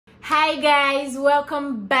Hi guys,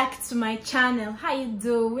 welcome back to my channel. How you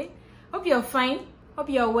doing? Hope you're fine, hope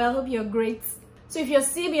you're well, hope you're great. So if you're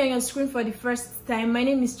seeing me on your screen for the first time, my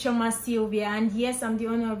name is Choma Sylvia, and yes, I'm the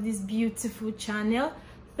owner of this beautiful channel.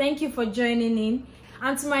 Thank you for joining in.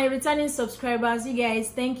 And to my returning subscribers, you guys,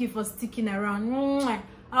 thank you for sticking around.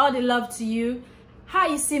 All the love to you. How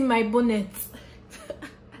you see my bonnet?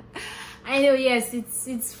 I know, yes,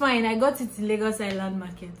 it's fine. I got it in Lagos Island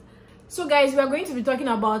Market. So guys, we are going to be talking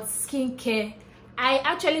about skincare. I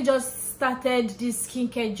actually just started this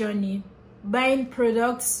skincare journey, buying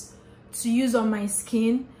products to use on my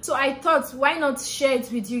skin. So I thought, why not share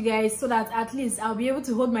it with you guys so that at least I'll be able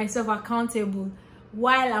to hold myself accountable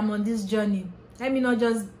while I'm on this journey. Let me not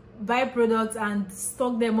just buy products and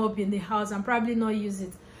stock them up in the house and probably not use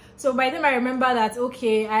it. So by the time I remember that,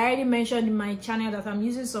 okay, I already mentioned in my channel that I'm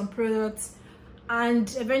using some products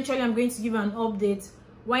and eventually I'm going to give an update.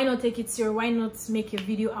 Why not take it serious? Why not make a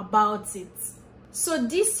video about it? So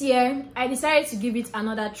this year I decided to give it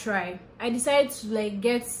another try. I decided to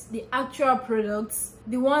get the actual products,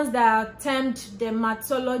 the ones that are termed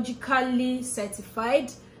dermatologically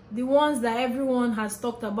certified, the ones that everyone has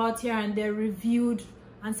talked about here and they're reviewed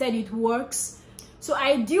and said it works. So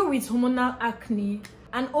I deal with hormonal acne,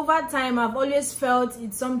 and over time I've always felt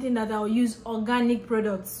it's something that I'll use organic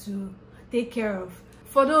products to take care of.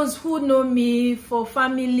 For those who know me, for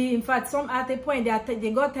family, in fact, some at a point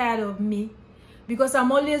they got tired of me because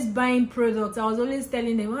I'm always buying products. I was always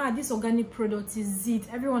telling them, this organic product is it.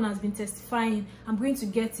 Everyone has been testifying. I'm going to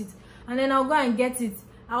get it. And then I'll go and get it.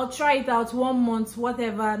 I'll try it out 1 month,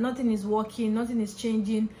 whatever. Nothing is working. Nothing is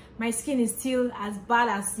changing. My skin is still as bad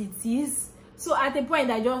as it is. So at a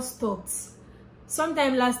point, I just stopped.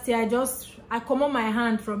 Sometime last year, I come on my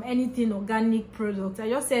hand from anything organic product. I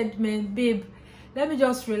just said, man, babe, let me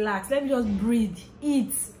just relax, let me just breathe,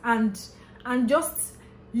 eat, and just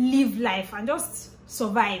live life and just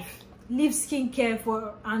survive. Leave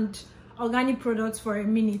skincare and organic products for a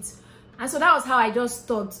minute. And so that was how I just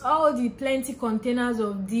stopped. All the plenty containers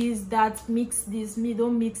of this, that, mix this, me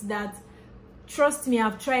don't mix that. Trust me,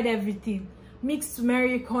 I've tried everything. Mix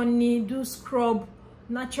turmeric, honey, do scrub,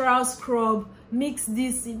 natural scrub, mix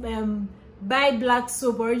this, buy black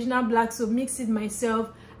soap, original black soap, mix it myself.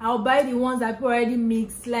 I'll buy the ones that people already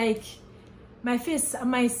mixed. Like my face,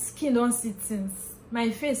 my skin don't sit since. My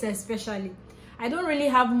face especially. I don't really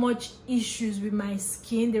have much issues with my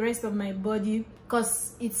skin, the rest of my body,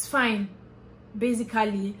 because it's fine,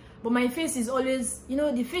 basically. But my face is always,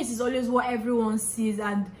 the face is always what everyone sees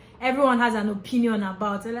and everyone has an opinion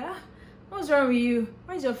about. They're like, what's wrong with you?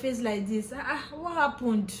 Why is your face like this? What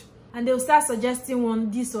happened? And they'll start suggesting one,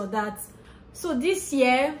 this or that. So this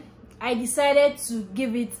year, I decided to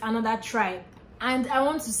give it another try, and I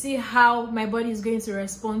want to see how my body is going to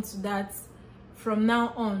respond to that from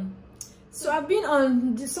now on. So I've been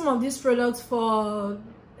on some of these products for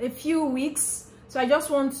a few weeks, so I just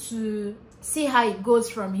want to see how it goes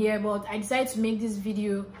from here. But I decided to make this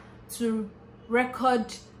video to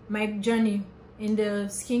record my journey in the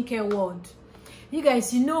skincare world. You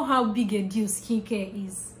guys, you know how big a deal skincare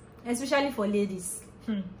is, especially for ladies.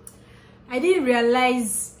 I didn't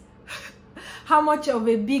realize how much of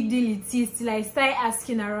a big deal it is till I started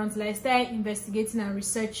asking around, till I started investigating and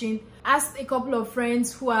researching. Asked a couple of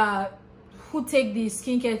friends who take the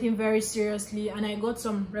skincare thing very seriously, and I got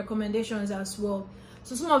some recommendations as well.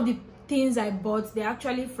 So some of the things I bought, they're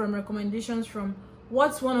actually from recommendations from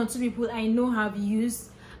what 1 or 2 people I know have used,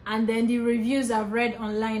 and then the reviews I've read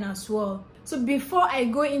online as well. So before I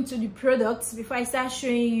go into the products, before I start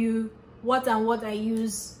showing you what I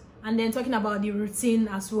use, and then talking about the routine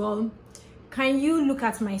as well, can you look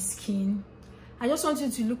at my skin? I just want you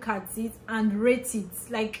to look at it and rate it.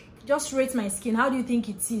 Like, just rate my skin. How do you think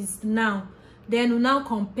it is now? Then we'll now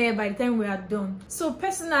compare by the time we are done. So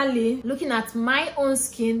personally, looking at my own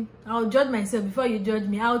skin, I'll judge myself before you judge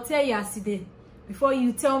me. I'll tell you as it is before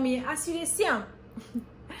you tell me as you see.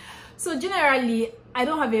 So generally, I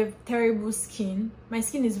don't have a terrible skin. My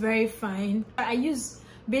skin is very fine. I use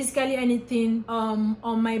basically anything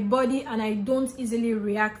on my body and I don't easily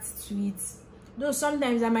react to it. Though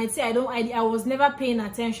sometimes I might say I was never paying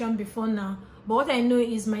attention before now, but what I know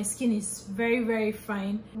is my skin is very, very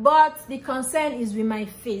fine. But the concern is with my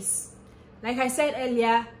face. Like I said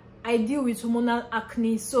earlier, I deal with hormonal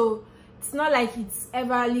acne, so it's not like it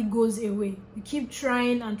everly goes away. You keep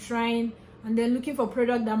trying and trying and then looking for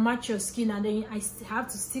product that match your skin, and then I have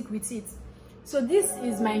to stick with it. So this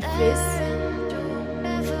is my face.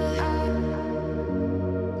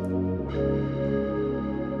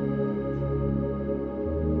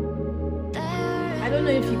 I don't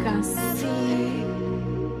know if you can see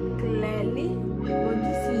clearly, but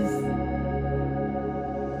this is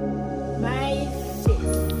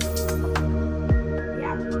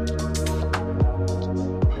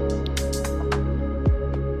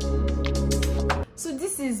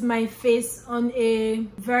my face on a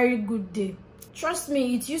very good day. Trust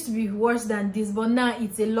me, it used to be worse than this, but now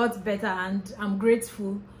it's a lot better and I'm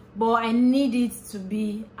grateful. But I need it to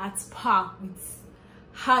be at par with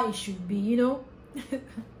how it should be, you know.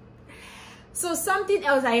 So something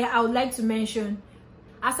else I would like to mention,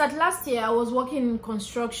 as at last year I was working in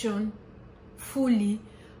construction fully,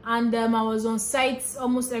 and I was on site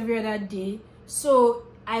almost every other day, so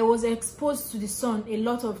I was exposed to the sun a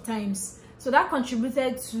lot of times. So that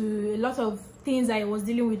contributed to a lot of things I was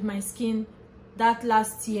dealing with my skin that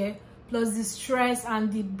last year, plus the stress,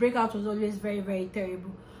 and the breakout was always very, very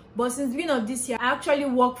terrible. But since the beginning of this year, I actually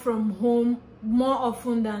work from home more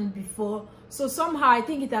often than before, so somehow I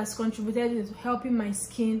think it has contributed to helping my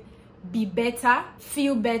skin be better,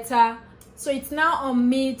 feel better. So it's now on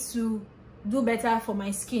me to do better for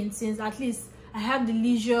my skin, since at least I have the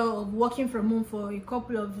leisure of working from home for a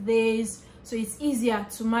couple of days. So it's easier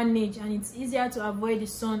to manage, and it's easier to avoid the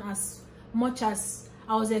sun as much as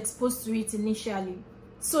I was exposed to it initially.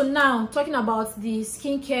 So now, talking about the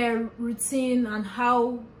skincare routine and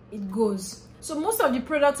how it goes. So most of the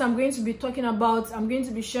products I'm going to be talking about, I'm going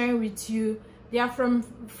to be sharing with you. They are from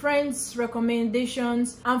friends'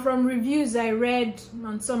 recommendations and from reviews I read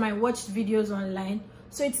and some I watched videos online.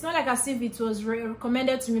 So it's not like as if it was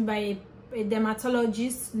recommended to me by a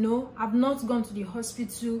dermatologist. No, I've not gone to the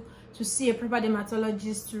hospital to see a proper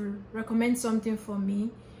dermatologist to recommend something for me.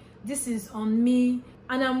 This is on me,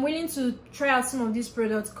 and I'm willing to try out some of these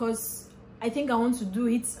products because I think I want to do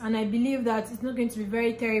it, and I believe that it's not going to be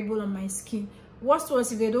very terrible on my skin. Worst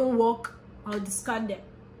was, if they don't work, I'll discard them.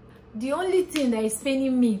 The only thing that is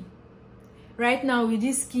paining me right now with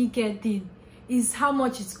this skincare thing is how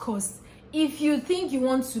much it costs. If you think you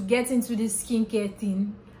want to get into this skincare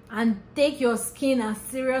thing and take your skin as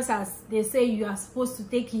serious as they say you are supposed to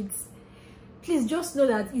take it, please just know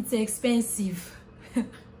that it's expensive.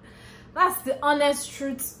 That's the honest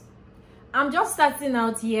truth. I'm just starting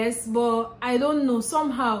out, yes, but I don't know,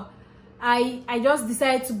 somehow I just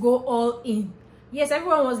decided to go all in. Yes,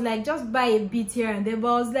 everyone was like, just buy a bit here and there, but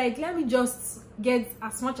I was like, let me just get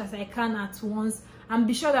as much as I can at once and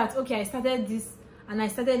be sure that, okay, I started this and I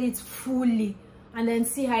started it fully, and then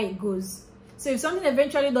see how it goes. So if something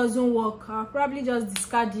eventually doesn't work, I'll probably just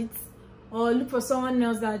discard it or look for someone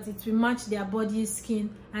else that it will match their body skin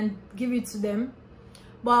and give it to them.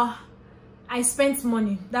 But I spent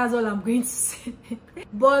money, that's all I'm going to say.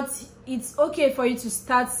 But it's okay for you to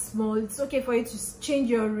start small. It's okay for you to change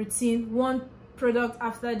your routine one product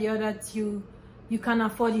after the other till you can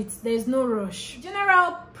afford it. There's no rush.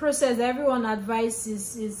 General process that everyone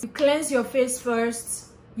advises is you cleanse your face first,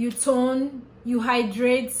 you tone, you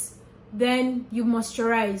hydrate, then you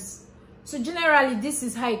moisturize. So generally this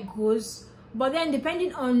is how it goes, but then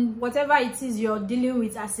depending on whatever it is you're dealing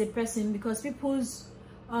with as a person, because people's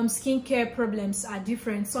skincare problems are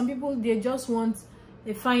different. Some people, they just want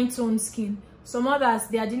a fine-toned skin. Some others,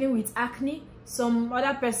 they are dealing with acne. Some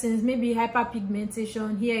other persons, maybe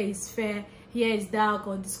hyperpigmentation, here is fair, here is dark,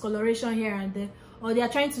 or discoloration here and there, or they are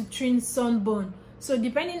trying to treat sunburn. So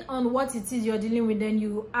depending on what it is you're dealing with, then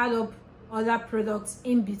you add up other products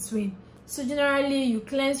in between. So generally, you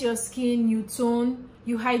cleanse your skin, you tone,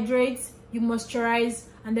 you hydrate, you moisturize,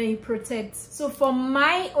 and then you protect. So for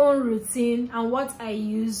my own routine and what I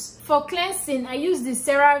use for cleansing, I use the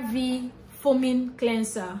Cerave foaming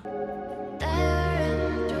cleanser.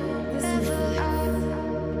 This is it.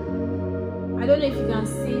 I don't know if you can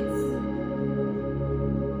see it.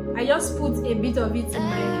 I just put a bit of it in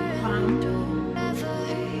my palm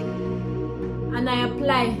and I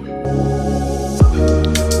apply.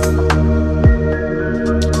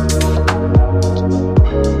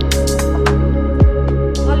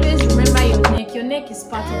 Your neck is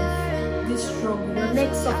part of this struggle. Your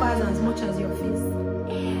neck suffers as much as your face.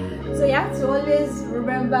 So you have to always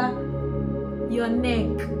remember your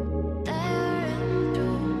neck.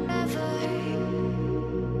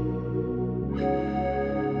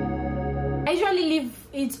 I usually leave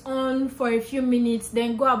it on for a few minutes,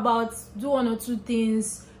 then go about, do one or two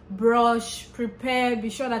things, brush, prepare, be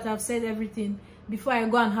sure that I've said everything before I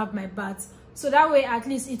go and have my bath. So that way at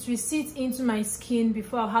least it will sit into my skin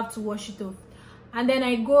before I have to wash it off. And then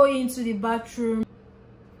I go into the bathroom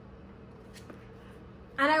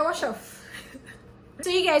and I wash off. So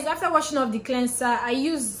you guys, after washing off the cleanser, I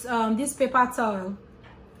use this paper towel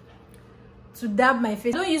to dab my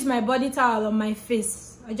face. I don't use my body towel on my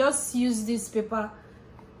face. I just use this paper.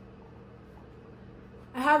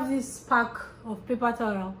 I have this pack of paper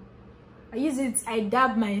towel. I use it, I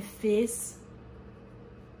dab my face.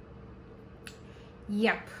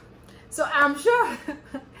 Yep. So I'm sure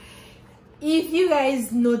if you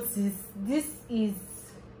guys notice, this is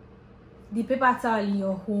the paper towel in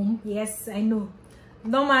your home. Yes, I know.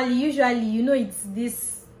 Normally, usually, you know, it's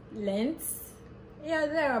this length. Yeah,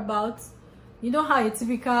 thereabouts. You know how a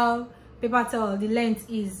typical paper towel, the length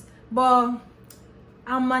is. But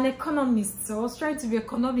I'm an economist, so I was trying to be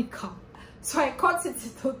economical. So I cut it into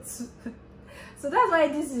two. So that's why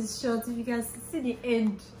this is short. If you can see the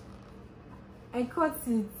end, I cut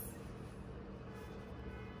it.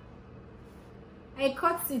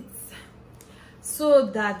 So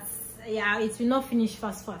that, yeah, it will not finish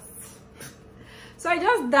fast. So I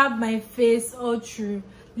just dab my face all through,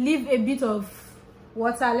 leave a bit of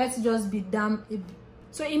water, let's just be damp a bit.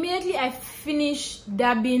 So immediately I finish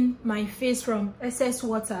dabbing my face from excess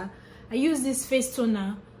water, I use this face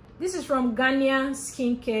toner. This is from Garnier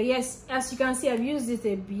skincare. Yes, as you can see, I've used it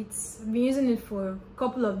a bit. I've been using it for a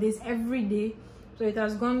couple of days every day, so it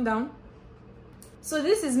has gone down. So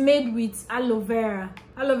this is made with aloe vera.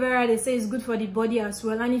 Aloe vera, they say, is good for the body as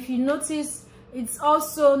well. And if you notice, it's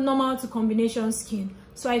also normal to combination skin.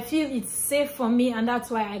 So I feel it's safe for me, and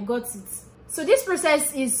that's why I got it. So this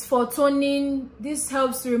process is for toning. This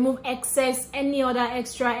helps to remove any other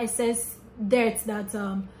extra excess dirt that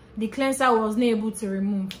the cleanser was not able to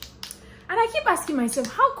remove. And I keep asking myself,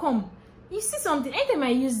 how come? You see something, anytime I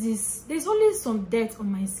use this, there's always some dirt on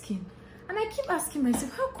my skin. And I keep asking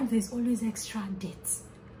myself, how come there's always extra dirt?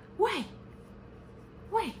 Why?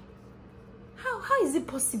 How is it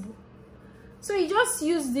possible? So you just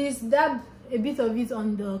use this, dab a bit of it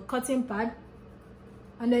on the cotton pad,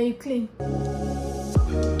 and then you clean.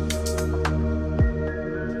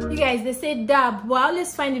 You guys, they say dab, but I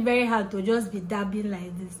always find it very hard to just be dabbing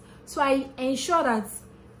like this. So I ensure that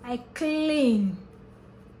I clean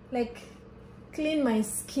my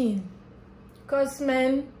skin. Because,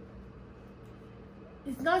 man,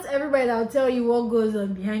 it's not everybody that will tell you what goes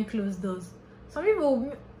on behind closed doors. Some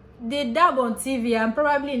people, they dab on TV and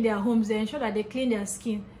probably in their homes, they ensure that they clean their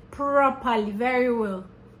skin properly, very well.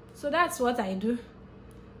 So that's what I do.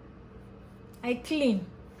 I clean.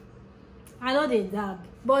 I know they dab,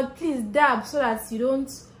 but please dab so that you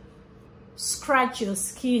don't scratch your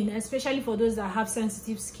skin, especially for those that have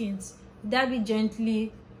sensitive skins. Dab it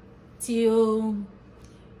gently till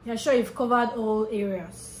you're sure you've covered all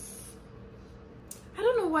areas. I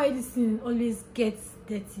don't know why this thing always gets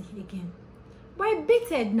dirty again. But I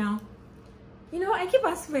bathed now. You know, I keep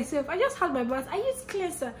asking myself, I just had my bath, I use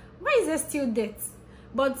cleanser. Why is there still dirt?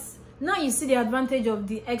 But now you see the advantage of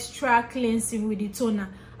the extra cleansing with the toner.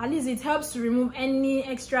 At least it helps to remove any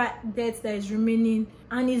extra dirt that is remaining,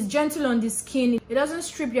 and it's gentle on the skin. It doesn't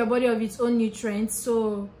strip your body of its own nutrients,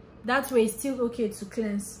 so that way it's still okay to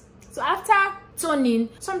cleanse. So after toning,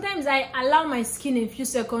 sometimes I allow my skin a few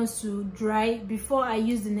seconds to dry before I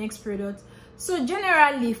use the next product. So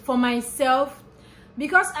generally for myself,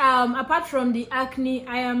 because apart from the acne,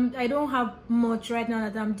 I don't have much right now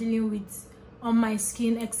that I'm dealing with on my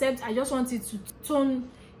skin, except I just wanted to tone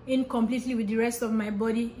in completely with the rest of my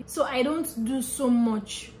body, so I don't do so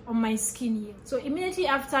much on my skin yet. So immediately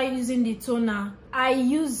after using the toner, I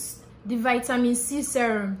use the vitamin C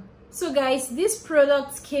serum. So guys, this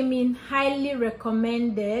product came in highly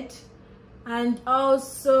recommended and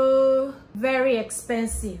also very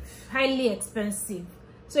expensive, highly expensive.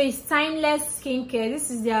 So it's timeless skincare. This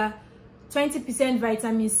is their 20%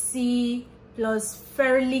 vitamin C plus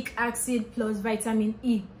ferulic acid plus vitamin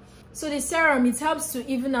E. So the serum, it helps to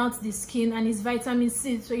even out the skin, and it's vitamin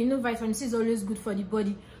C. So you know vitamin C is always good for the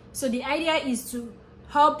body. So the idea is to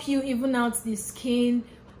help you even out the skin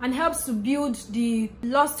and helps to build the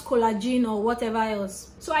lost collagen or whatever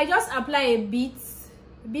else. So I just apply a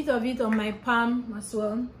bit of it on my palm as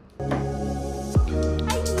well.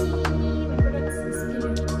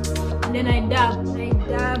 And then I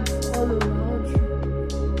dab all over.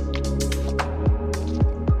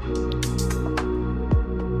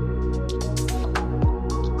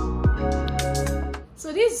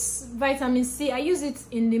 So this vitamin C, I use it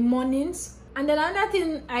in the mornings. And then another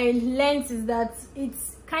thing I learned is that it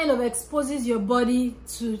kind of exposes your body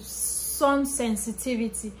to sun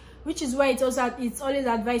sensitivity, which is why it's always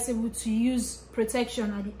advisable to use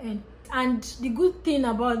protection at the end. And the good thing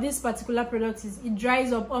about this particular product is it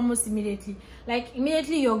dries up almost immediately. Like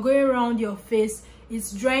immediately you're going around your face,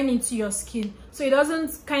 it's drying into your skin. So it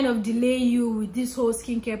doesn't kind of delay you with this whole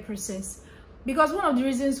skincare process. Because one of the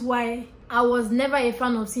reasons why I was never a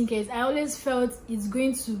fan of skincare is I always felt it's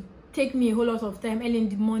going to take me a whole lot of time early in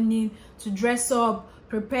the morning to dress up,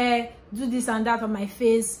 prepare, do this and that on my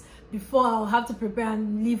face before I'll have to prepare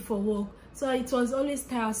and leave for work. So it was always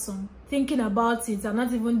tiresome thinking about it and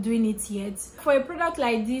not even doing it yet. For a product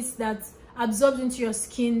like this that absorbs into your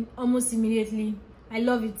skin almost immediately, I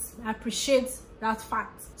love it. I appreciate That's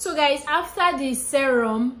fact. So guys, after the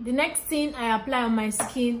serum, the next thing I apply on my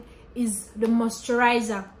skin is the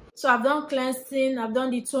moisturizer. So I've done cleansing, I've done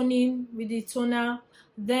the toning with the toner,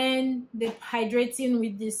 then the hydrating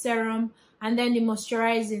with the serum, and then the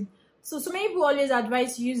moisturizing. So many people always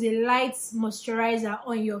advise you use a light moisturizer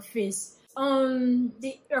on your face. On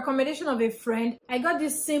the recommendation of a friend, I got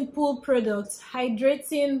this simple product,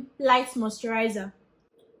 Hydrating Light Moisturizer.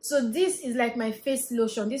 So this is like my face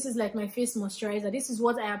lotion, this is like my face moisturizer. This is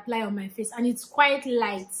what I apply on my face, and it's quite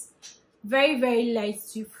light, very, very light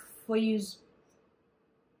for use.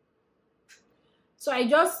 So I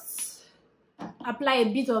just apply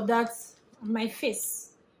a bit of that on my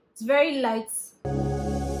face. It's very light.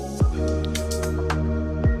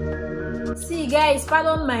 See guys,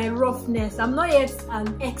 pardon my roughness, I'm not yet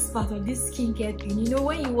an expert on this skincare thing. You know,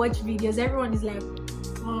 when you watch videos, everyone is like,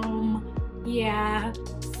 yeah,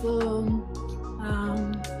 so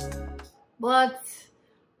but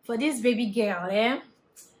for this baby girl,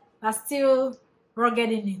 I'm still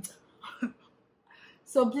rugged in it.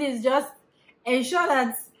 So please just ensure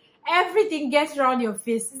that everything gets around your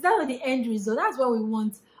face. Is that the end result? That's what we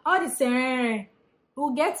want. All the same,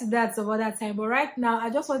 we'll get to that some other time, but right now I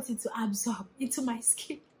just want it to absorb into my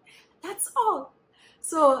skin. That's all.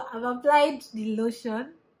 So I've applied the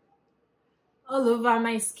lotion all over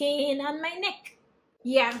my skin and my neck.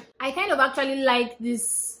 Yeah, I kind of actually like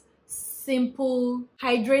this simple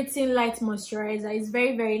hydrating light moisturizer. It's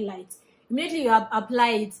very, very light. Immediately you apply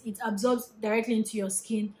it, it absorbs directly into your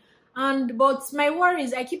skin. But my worry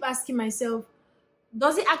is, I keep asking myself,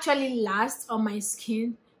 does it actually last on my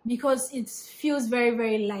skin? Because it feels very,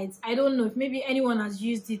 very light. I don't know if maybe anyone has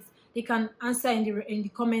used it. They can answer in the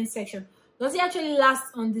comment section. Does it actually last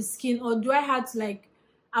on the skin, or do I have to like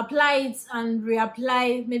apply it and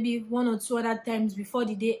reapply maybe 1 or 2 other times before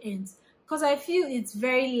the day ends? Because I feel it's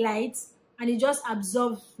very light and it just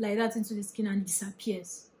absorbs like that into the skin and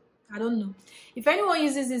disappears. I don't know. If anyone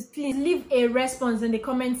uses this, please leave a response in the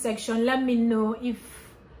comment section. Let me know if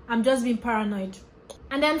I'm just being paranoid.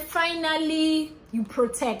 And then finally, you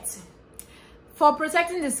protect. For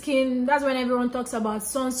protecting the skin, that's when everyone talks about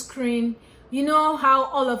sunscreen. You know how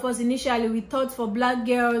all of us initially we thought for black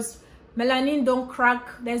girls, melanin don't crack,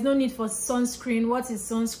 there's no need for sunscreen. What is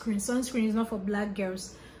sunscreen? Sunscreen is not for black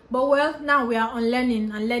girls. But well, now we are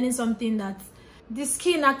unlearning and learning something that the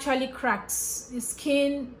skin actually cracks. The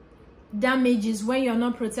skin damages when you're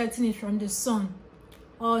not protecting it from the sun,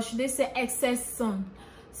 or should they say excess sun.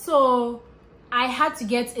 So I had to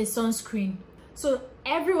get a sunscreen. So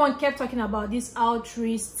everyone kept talking about this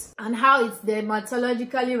Altruist and how it's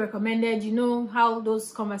dermatologically recommended. You know how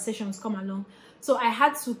those conversations come along. So I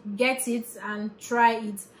had to get it and try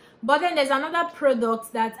it. But then there's another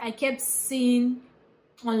product that I kept seeing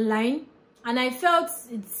online and I felt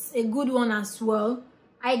it's a good one as well.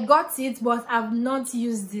 I got it, but I've not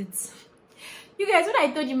used it. You guys, when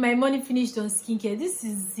I told you my money finished on skincare, this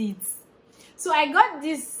is it. So I got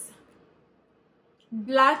this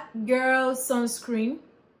black girl sunscreen.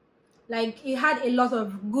 Like, it had a lot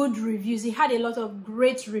of good reviews. It had a lot of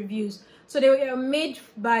great reviews. So they were made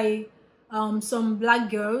by some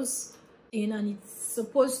black girls, and it's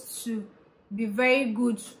supposed to be very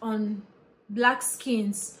good on black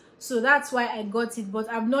skins. So that's why I got it, but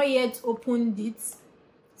I've not yet opened it.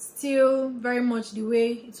 Still very much the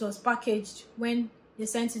way it was packaged when they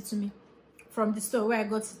sent it to me from the store where I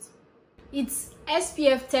got it. It's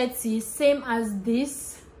SPF 30, same as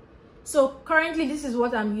this. So currently this is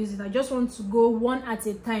what I'm using. I just want to go one at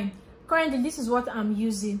a time. Currently this is what I'm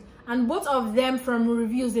using, and both of them, from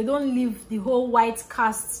reviews, they don't leave the whole white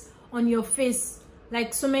cast on your face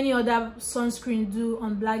like so many other sunscreen do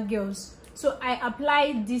on black girls. So I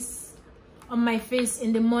apply this on my face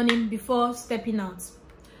in the morning before stepping out.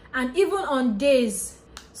 And even on days,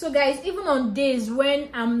 so guys, even on days when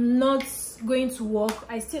I'm not going to work,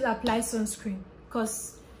 I still apply sunscreen,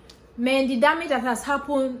 because man, the damage that has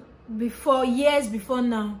happened before, years before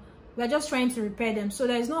now, we're just trying to repair them. So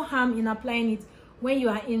there's no harm in applying it when you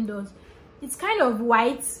are indoors. It's kind of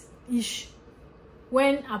white-ish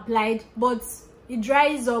when applied, but it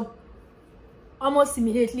dries up almost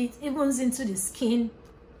immediately. It evens into the skin.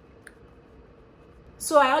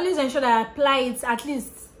 So I always ensure that I apply it at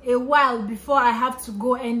least a while before I have to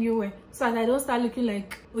go anywhere, so that I don't start looking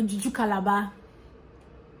like Ojuju Calabar.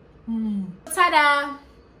 Ta-da!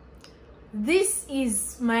 This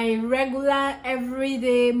is my regular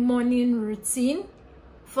everyday morning routine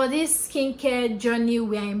for this skincare journey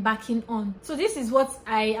we are embarking on. So this is what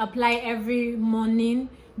I apply every morning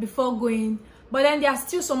before going. But then there are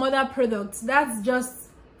still some other products that's just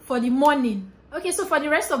for the morning. Okay, so for the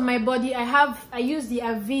rest of my body, I use the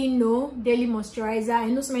Aveeno daily moisturizer. I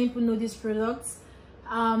know so many people know this product.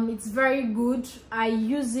 It's very good. I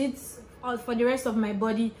use it for the rest of my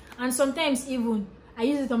body, and sometimes even I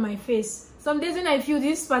use it on my face. Some days when I feel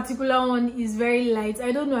this particular one is very light,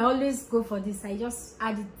 I don't know, I always go for this. I just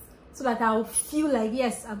add it so that I'll feel like,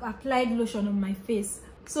 yes, I've applied lotion on my face.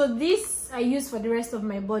 So this I use for the rest of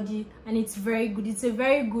my body, and it's very good. It's a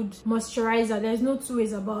very good moisturizer. There's no two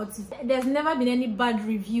ways about it. There's never been any bad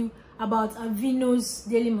review about Aveeno's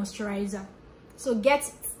daily moisturizer, so get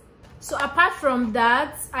it. So apart from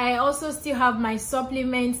that, I also still have my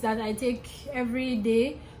supplements that I take every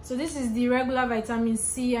day. So this is the regular vitamin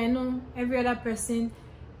C. I know every other person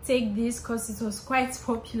take this because it was quite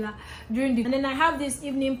popular during the... And then I have this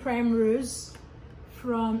evening Primerose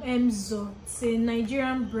from Emzor. It's a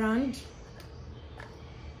Nigerian brand.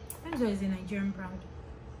 Emzor is a Nigerian brand.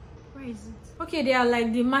 Where is it? Okay, they are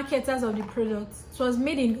like the marketers of the product. It was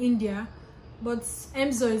made in India, but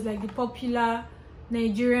Emzor is like the popular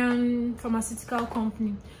Nigerian pharmaceutical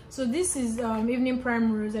company. So this is evening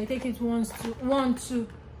Primerose. I take it one to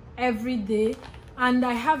every day, and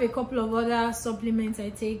I have a couple of other supplements I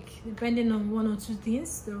take depending on one or two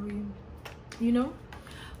things, so you know.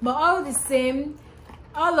 But all the same,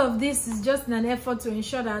 all of this is just an effort to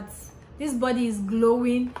ensure that this body is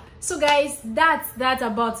glowing. So guys, that's that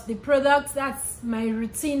about the product. That's my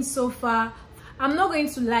routine so far. I'm not going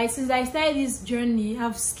to lie, since I started this journey,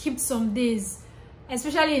 I've skipped some days,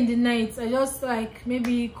 especially in the night. I just like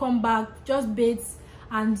maybe come back, just bathe,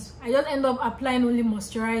 and I just end up applying only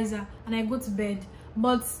moisturizer and I go to bed.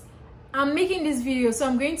 But I'm making this video, so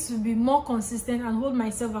I'm going to be more consistent and hold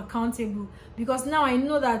myself accountable, because now I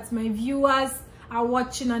know that my viewers are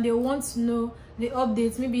watching and they want to know the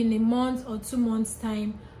updates maybe in a month or 2 months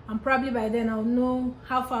time, and probably by then I'll know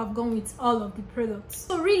how far I've gone with all of the products.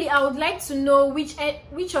 So really, I would like to know which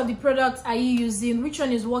of the products are you using, which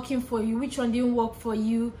one is working for you, which one didn't work for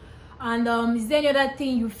you, and is there any other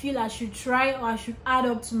thing you feel I should try or I should add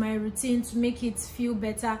up to my routine to make it feel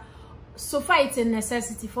better. So far it's a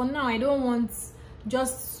necessity. For now, I don't want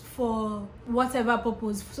just for whatever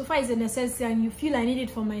purpose. So far it's a necessity and you feel I need it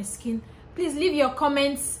for my skin, please leave your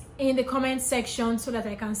comments in the comment section so that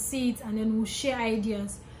I can see it, and then we'll share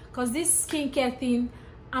ideas, because this skincare thing,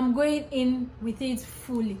 I'm going in with it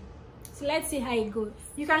fully. So let's see how it goes.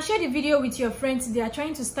 You can share the video with your friends. They are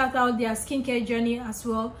trying to start out their skincare journey as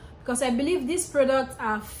well, because I believe these products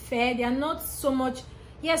are fair. They are not so much,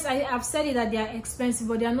 yes, I've said it that they are expensive,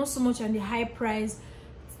 but they are not so much on the high price.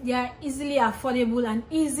 They are easily affordable and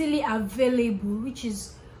easily available, which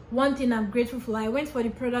is one thing I'm grateful for. I went for the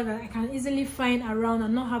product that I can easily find around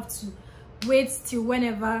and not have to wait till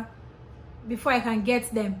whenever before I can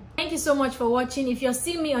get them. Thank you so much for watching. If you're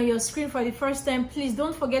seeing me on your screen for the first time, please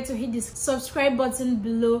don't forget to hit the subscribe button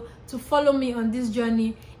below to follow me on this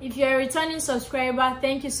journey. If you're a returning subscriber,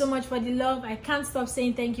 thank you so much for the love. I can't stop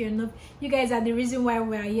saying thank you enough. You guys are the reason why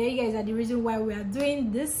we are here. You guys are the reason why we are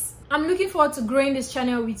doing this. I'm looking forward to growing this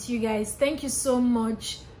channel with you guys. Thank you so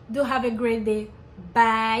much. Do have a great day.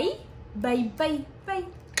 Bye. Bye. Bye. Bye.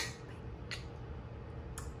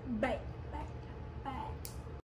 Bye.